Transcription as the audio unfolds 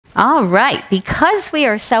All right, because we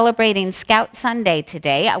are celebrating Scout Sunday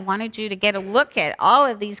today, I wanted you to get a look at all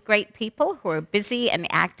of these great people who are busy and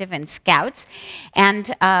active in Scouts.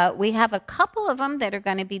 And we have a couple of them that are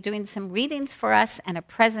going to be doing some readings for us and a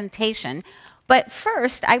presentation. But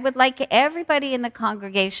first, I would like everybody in the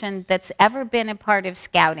congregation that's ever been a part of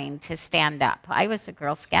Scouting to stand up. I was a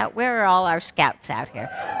Girl Scout. Where are all our Scouts out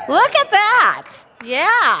here? Look at that.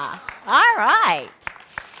 Yeah. All right.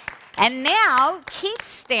 And now, keep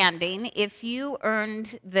standing if you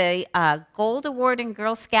earned the Gold Award in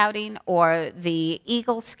Girl Scouting or the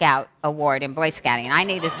Eagle Scout Award in Boy Scouting. I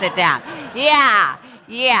need to sit down. Yeah.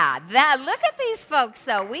 Look at these folks,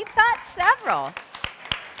 though. We've got several.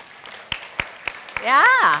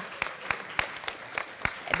 Yeah.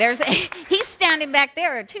 He's standing back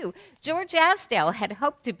there, too. George Asdale had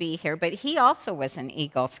hoped to be here, but he also was an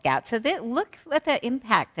Eagle Scout. So look at the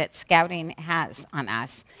impact that Scouting has on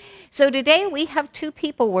us. So today we have two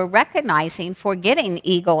people we're recognizing for getting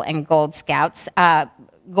Eagle and Gold Scouts,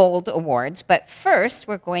 Gold Awards. But first,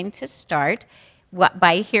 we're going to start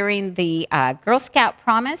by hearing the Girl Scout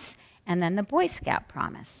Promise and then the Boy Scout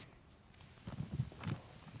Promise.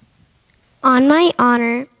 On my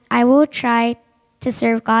honor, I will try to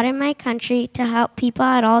serve God and my country, to help people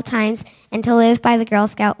at all times, and to live by the Girl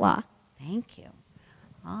Scout law. Thank you.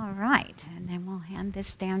 All right, and then we'll hand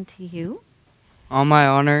this down to you. On my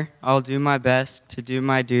honor, I'll do my best to do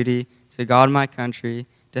my duty to God and my country,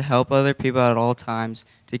 to help other people at all times,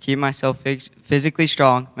 to keep myself physically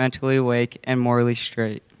strong, mentally awake, and morally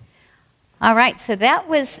straight. All right, so that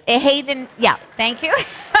was Hayden. Yeah, thank you.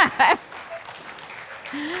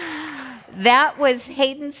 That was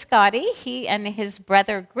Hayden Scotty. He and his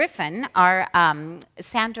brother Griffin are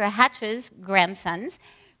Sandra Hatch's grandsons.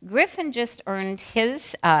 Griffin just earned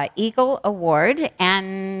his Eagle Award.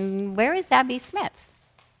 And where is Abby Smith?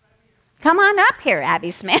 Come on up here,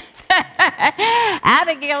 Abby Smith.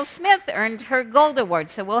 Abigail Smith earned her Gold Award.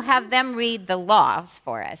 So we'll have them read the laws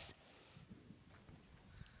for us.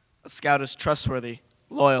 A scout is trustworthy,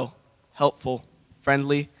 loyal, helpful,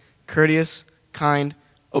 friendly, courteous, kind,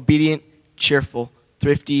 obedient, cheerful,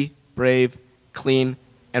 thrifty, brave, clean,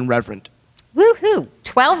 and reverent. Woohoo!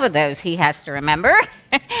 12 of those he has to remember.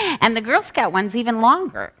 And the Girl Scout one's even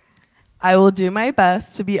longer. I will do my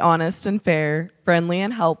best to be honest and fair, friendly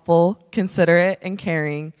and helpful, considerate and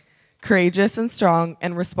caring, courageous and strong,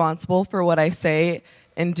 and responsible for what I say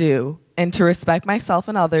and do, and to respect myself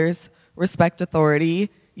and others, respect authority,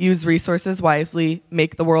 use resources wisely,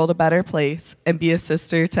 make the world a better place, and be a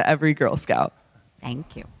sister to every Girl Scout.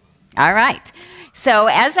 Thank you. All right. So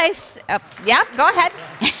as yeah, go ahead.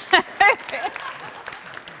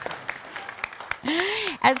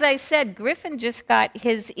 As I said, Griffin just got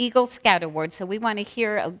his Eagle Scout Award, so we want to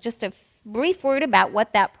hear just a brief word about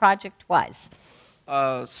what that project was.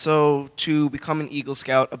 So to become an Eagle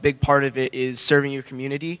Scout, a big part of it is serving your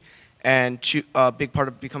community, and a big part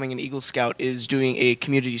of becoming an Eagle Scout is doing a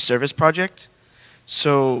community service project.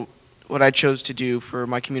 So what I chose to do for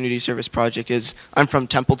my community service project is, I'm from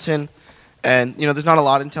Templeton, and there's not a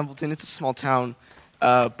lot in Templeton. It's a small town,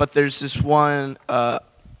 but there's this one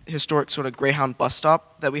historic sort of Greyhound bus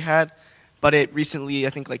stop that we had, but it recently, I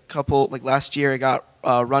think last year, it got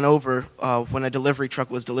run over when a delivery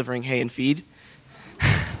truck was delivering hay and feed.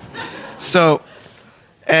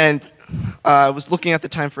 And I was looking at the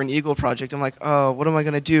time for an Eagle project. I'm like, oh, what am I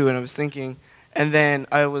going to do? And I was thinking. And then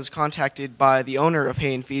I was contacted by the owner of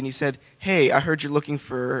Hay and Feed, and he said, hey, I heard you're looking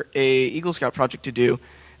for a Eagle Scout project to do,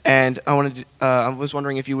 and I was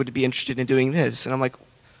wondering if you would be interested in doing this. And I'm like,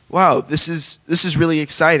 wow, this is really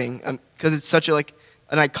exciting, because it's such an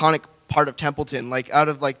iconic part of Templeton.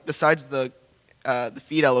 Besides the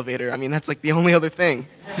feed elevator, I mean, that's the only other thing.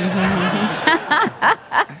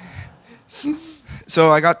 So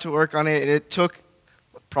I got to work on it, and it took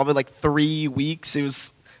probably 3 weeks. It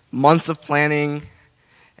was months of planning,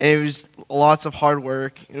 and it was lots of hard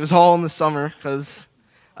work. It was all in the summer because,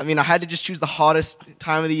 I had to just choose the hottest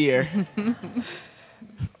time of the year.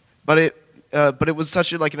 But it was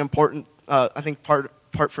such an important, I think, part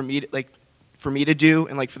for me to do,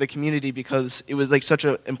 and for the community, because it was such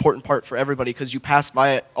an important part for everybody, because you pass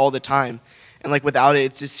by it all the time, and without it,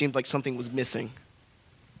 it just seemed like something was missing.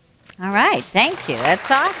 All right, thank you.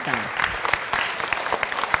 That's awesome.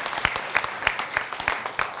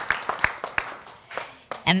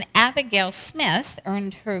 And Abigail Smith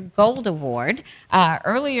earned her Gold Award.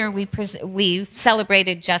 Earlier, we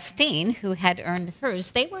celebrated Justine, who had earned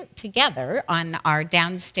hers. They worked together on our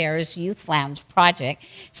downstairs youth lounge project.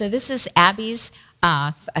 So this is Abby's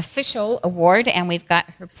official award, and we've got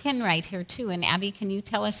her pin right here, too. And Abby, can you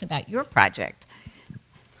tell us about your project?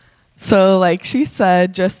 So, like she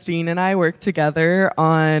said, Justine and I worked together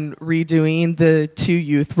on redoing the 2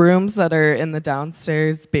 youth rooms that are in the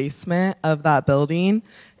downstairs basement of that building.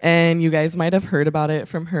 And you guys might have heard about it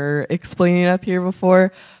from her explaining it up here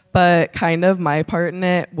before, but kind of my part in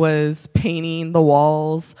it was painting the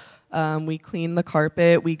walls. We cleaned the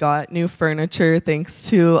carpet. We got new furniture thanks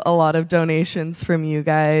to a lot of donations from you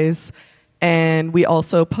guys. And we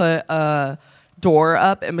also put a door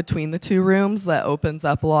up in between the 2 rooms that opens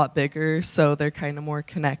up a lot bigger, so they're kind of more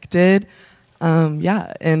connected.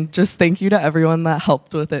 Yeah, and just thank you to everyone that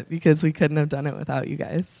helped with it, because we couldn't have done it without you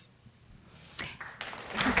guys.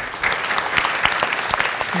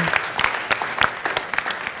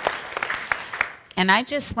 And I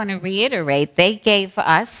just want to reiterate, they gave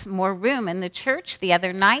us more room in the church the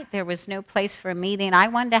other night. There was no place for a meeting I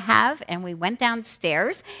wanted to have, and we went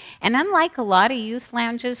downstairs. And unlike a lot of youth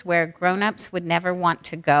lounges where grown-ups would never want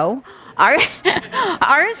to go,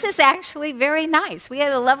 ours is actually very nice. We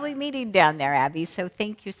had a lovely meeting down there, Abby, so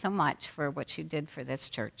thank you so much for what you did for this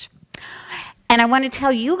church. And I want to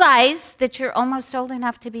tell you guys that you're almost old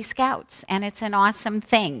enough to be scouts, and it's an awesome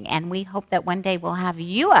thing. And we hope that one day we'll have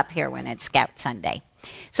you up here when it's Scout Sunday.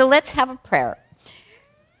 So let's have a prayer.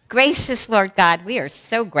 Gracious Lord God, we are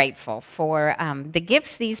so grateful for the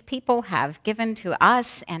gifts these people have given to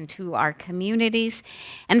us and to our communities,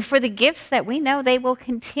 and for the gifts that we know they will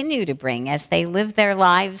continue to bring as they live their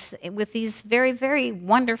lives with these very, very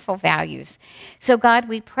wonderful values. So God,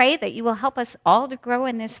 we pray that you will help us all to grow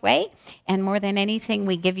in this way, and more than anything,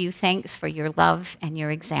 we give you thanks for your love and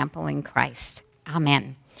your example in Christ.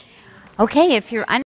 Amen. Okay, if you're